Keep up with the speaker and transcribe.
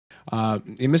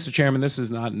Mr. Chairman, this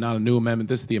is not a new amendment.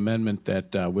 This is the amendment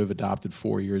that we've adopted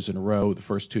 4 years in a row. The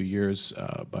first 2 years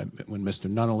when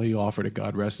Mr. Nunnally offered it,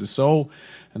 God rest his soul,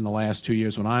 and the last 2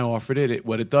 years when I offered it.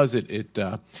 What it does,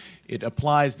 it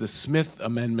applies the Smith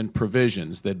Amendment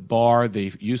provisions that bar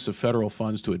the use of federal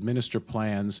funds to administer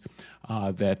plans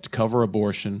that cover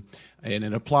abortion, and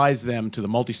it applies them to the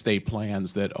multi-state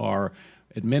plans that are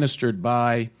administered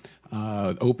by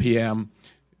OPM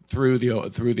through the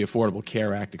Affordable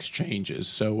Care Act exchanges.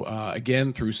 So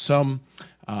again, through some,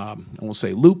 I won't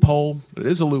say loophole, but it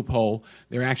is a loophole,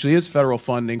 there actually is federal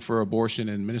funding for abortion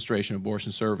and administration of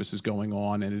abortion services going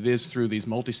on, and it is through these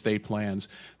multi-state plans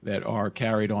that are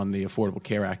carried on the Affordable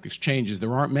Care Act exchanges.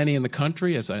 There aren't many in the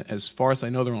country. As far as I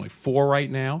know, there are only 4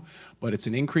 right now, but it's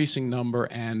an increasing number,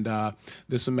 and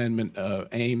this amendment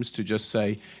aims to just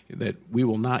say that we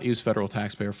will not use federal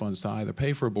taxpayer funds to either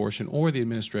pay for abortion or the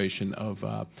administration of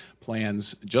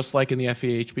plans, just like in the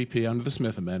FEHBP under the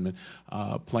Smith Amendment,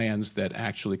 plans that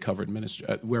actually cover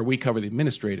where we cover the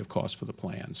administrative costs for the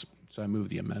plans. So I move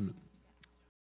the amendment.